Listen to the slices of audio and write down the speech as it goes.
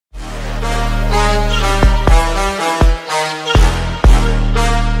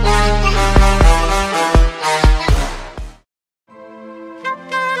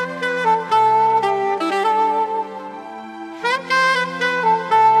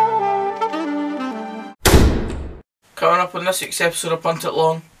Coming up on this week's episode of Punt It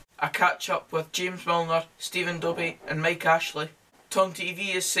Long, I catch up with James Milner, Stephen Dobbie and Mike Ashley. Ton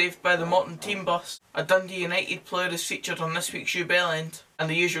TV is saved by the Morton team bus, a Dundee United player is featured on this week's Bellend, and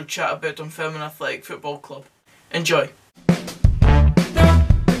the usual chat about Dunfermline Athletic Football Club. Enjoy!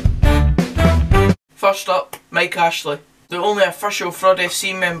 First up, Mike Ashley, the only official Fraud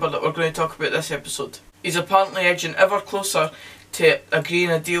FC member that we're going to talk about this episode. He's apparently edging ever closer to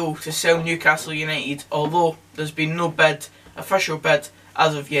agreeing a deal to sell Newcastle United, although there's been no official bid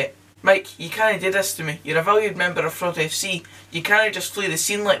as of yet. Mike, you can't do this to me. You're a valued member of Fraud FC. You can't just flee the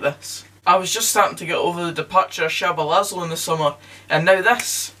scene like this. I was just starting to get over the departure of Shabba Laszlo in the summer, and now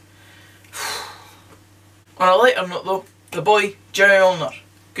this. On a lighter note though, the boy, Jimmy Milner,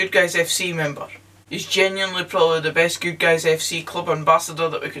 Good Guys FC member. He's genuinely probably the best Good Guys FC club ambassador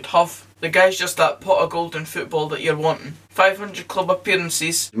that we could have. The guy's just that pot of gold in football that you're wanting. 500 club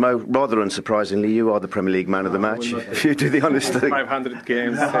appearances. Mo, rather unsurprisingly, you are the Premier League man of the match, if you do the honest thing. 500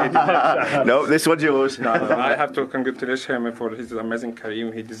 games. No, this one's yours. No, I have to congratulate him for his amazing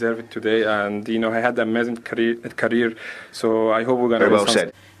career. He deserved it today, and he had an amazing career. So I hope we're going to. Very well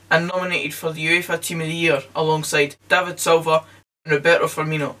said. And nominated for the UEFA Team of the Year alongside David Silva and Roberto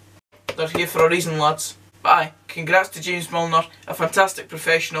Firmino. They're here for a reason, lads. But aye, congrats to James Milner, a fantastic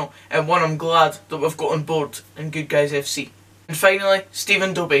professional and one I'm glad that we've got on board in Good Guys FC. And finally,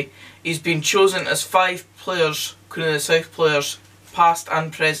 Stephen Dobbie. He's been chosen as 5 players, Queen of the South players, past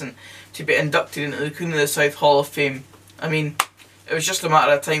and present, to be inducted into the Queen of the South Hall of Fame. I mean, it was just a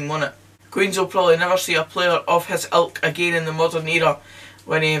matter of time, wasn't it? Queens will probably never see a player of his ilk again in the modern era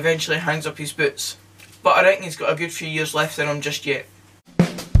when he eventually hangs up his boots. But I reckon he's got a good few years left in him just yet.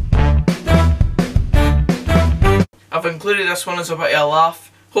 I've included this one as a bit of a laugh.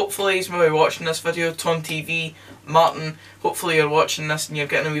 Hopefully he's maybe watching this video, Ton TV, Martin, hopefully you're watching this and you're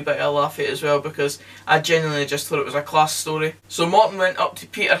getting a wee bit of a laugh at it as well, because I genuinely just thought it was a class story. So Martin went up to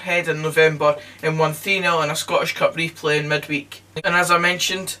Peterhead in November and won 3-0 in a Scottish Cup replay in midweek. And as I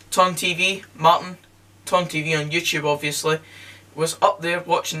mentioned, Ton TV, Martin, Ton TV on YouTube obviously, was up there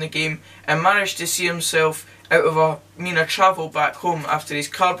watching the game and managed to see himself out of a travel back home after his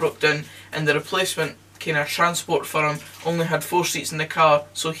car broke down and the replacement kind of transport for him only had 4 seats in the car,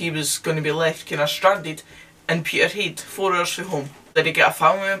 so he was going to be left kind of stranded in Peterhead, 4 hours from home. Did he get a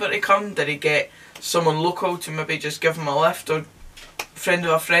family member to come? Did he get someone local to maybe just give him a lift, or friend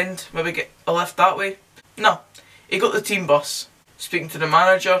of a friend, maybe get a lift that way? No, he got the team bus, speaking to the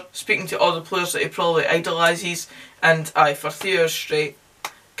manager, speaking to all the players that he probably idolises, and aye, for 3 hours straight.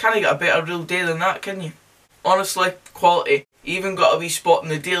 Can't you get a better real day than that, can you? Honestly, quality. He even got a wee spot in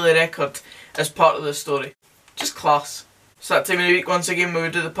the Daily Record as part of the story. Just class. It's that time of the week once again where we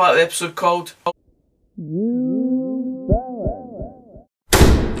do the part of the episode called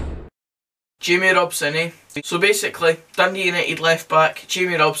Jamie Robson, eh? So basically, Dundee United left back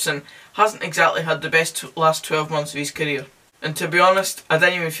Jamie Robson hasn't exactly had the best last 12 months of his career. And to be honest, I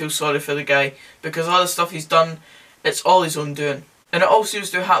didn't even feel sorry for the guy, because all the stuff he's done, it's all his own doing. And it all seems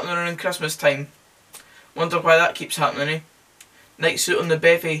to happen around Christmas time. Wonder why that keeps happening, eh? Night suit on the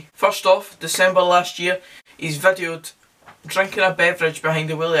bevy. First off, December last year, he's videoed drinking a beverage behind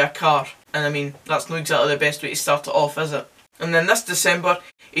the wheel of a car. And I mean, that's not exactly the best way to start it off, is it? And then this December,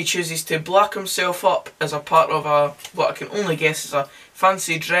 he chooses to black himself up as a part of what I can only guess is a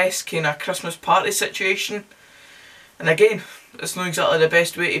fancy dress kind of Christmas party situation. And again, it's not exactly the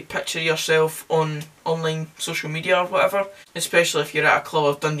best way to picture yourself on online social media or whatever, especially if you're at a club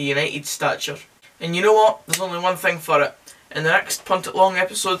of Dundee United stature. And you know what? There's only one thing for it. In the next Punt It Long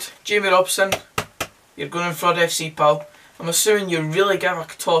episode, Jamie Robson, you're going in Fraud FC, pal. I'm assuming you really give a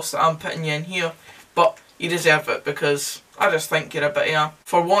toss that I'm putting you in here, but you deserve it because I just think you're a bit of a,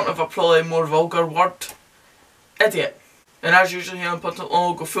 for want of a probably more vulgar word, idiot. And as usual here on Punt It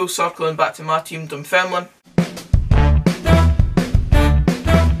Long, we'll go full circle and back to my team, Dunfermline.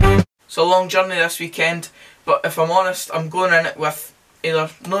 It's a long journey this weekend, but if I'm honest, I'm going in it with either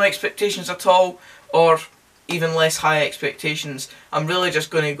no expectations at all or even less high expectations. I'm really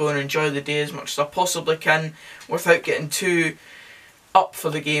just going to go and enjoy the day as much as I possibly can without getting too up for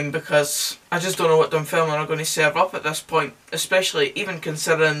the game, because I just don't know what Dunfermline are going to serve up at this point, especially even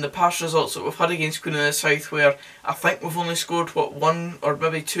considering the past results that we've had against Queen of the South, where I think we've only scored, what, 1 or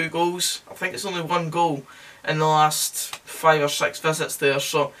maybe 2 goals? I think it's only 1 goal in the last 5 or 6 visits there,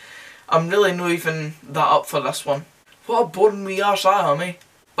 so I'm really not even that up for this one. What a boring wee arse I am, eh?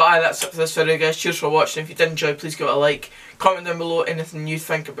 But aye, that's it for this video, guys. Cheers for watching. If you did enjoy, please give it a like. Comment down below anything you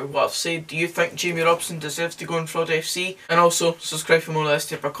think about what I've said. Do you think Jamie Robson deserves to go in Fraud FC? And also, subscribe for more of this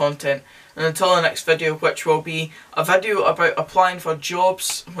type of content. And until the next video, which will be a video about applying for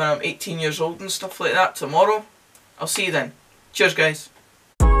jobs when I'm 18 years old and stuff like that tomorrow, I'll see you then. Cheers, guys.